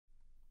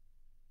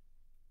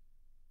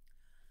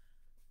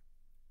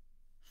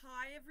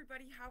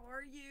everybody, how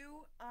are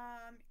you?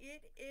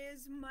 It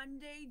is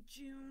Monday,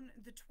 June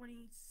the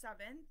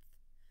 27th,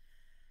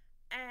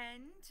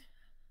 and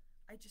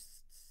it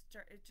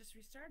just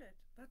restarted.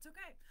 That's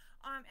okay.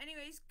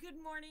 Anyways, good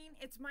morning.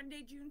 It's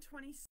Monday, June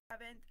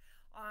 27th.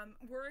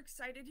 We're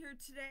excited here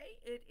today.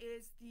 It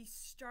is the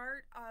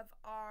start of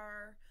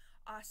our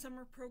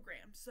summer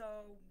program,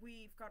 so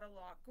we've got a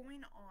lot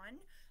going on.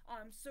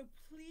 So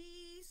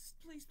please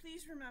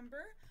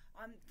remember,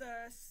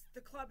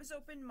 the club is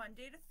open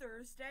Monday to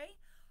Thursday.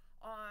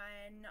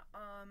 On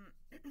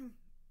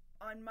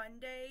on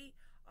Monday,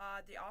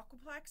 the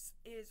Aquaplex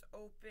is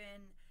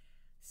open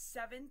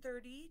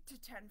 7:30 to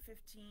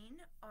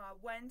 10:15.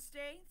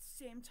 Wednesday,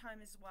 same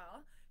time as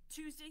well.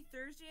 Tuesday,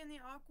 Thursday in the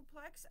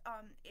Aquaplex,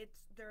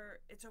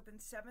 it's open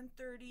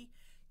 7:30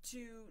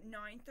 to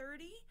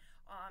 9:30.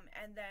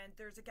 And then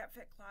there's a Get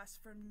Fit class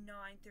from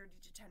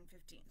 9:30 to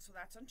 10:15. So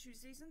that's on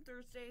Tuesdays and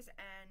Thursdays,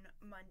 and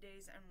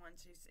Mondays and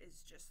Wednesdays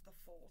is just the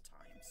full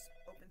times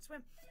open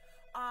swim.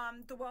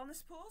 The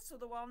wellness pool. So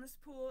the wellness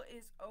pool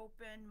is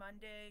open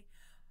Monday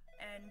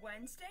and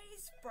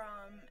Wednesdays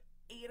from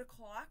 8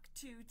 o'clock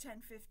to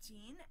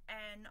 10:15,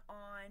 and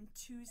on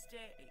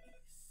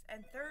Tuesdays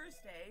and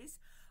Thursdays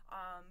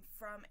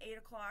from 8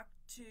 o'clock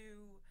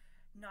to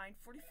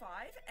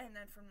 9:45, and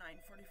then from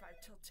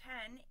 9:45 till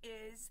 10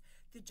 is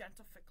the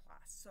Gentle Fit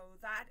class. So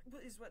that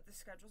is what the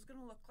schedule is going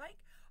to look like.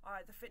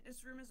 The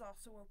fitness room is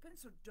also open,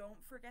 so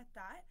don't forget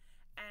that,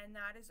 and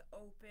that is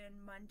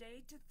open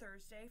Monday to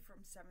Thursday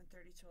from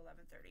 7:30 to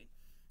 11:30.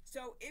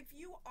 So if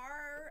you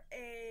are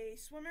a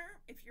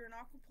swimmer, if you're an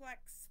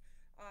Aquaplex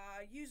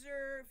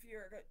user, if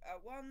you're a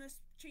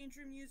wellness change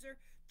room user,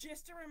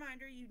 just a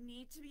reminder, you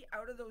need to be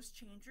out of those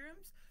change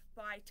rooms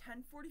by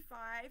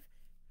 10:45.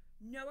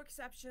 No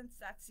exceptions.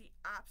 That's the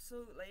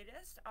absolute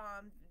latest.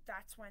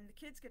 That's when the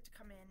kids get to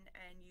come in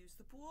and use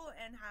the pool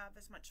and have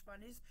as much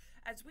fun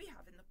as we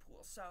have in the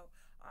pool. So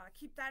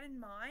keep that in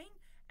mind.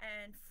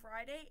 And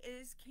Friday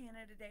is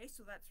Canada Day,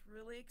 so that's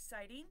really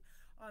exciting.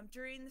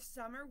 During the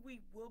summer, we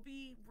will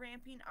be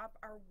ramping up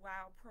our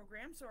WOW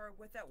program, so our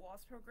Without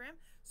Walls program.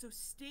 So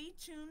stay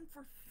tuned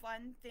for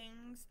fun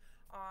things.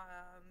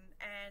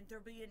 And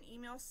there'll be an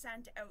email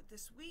sent out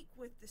this week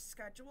with the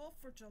schedule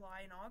for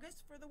July and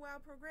August for the WOW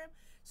program,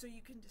 so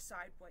you can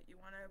decide what you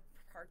want to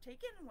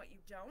partake in and what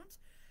you don't.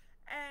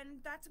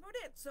 And that's about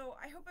it. So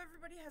I hope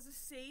everybody has a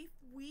safe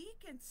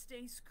week and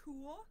stays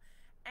cool.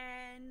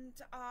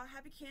 And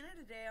happy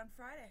Canada Day on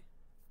Friday.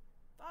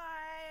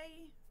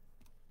 Bye.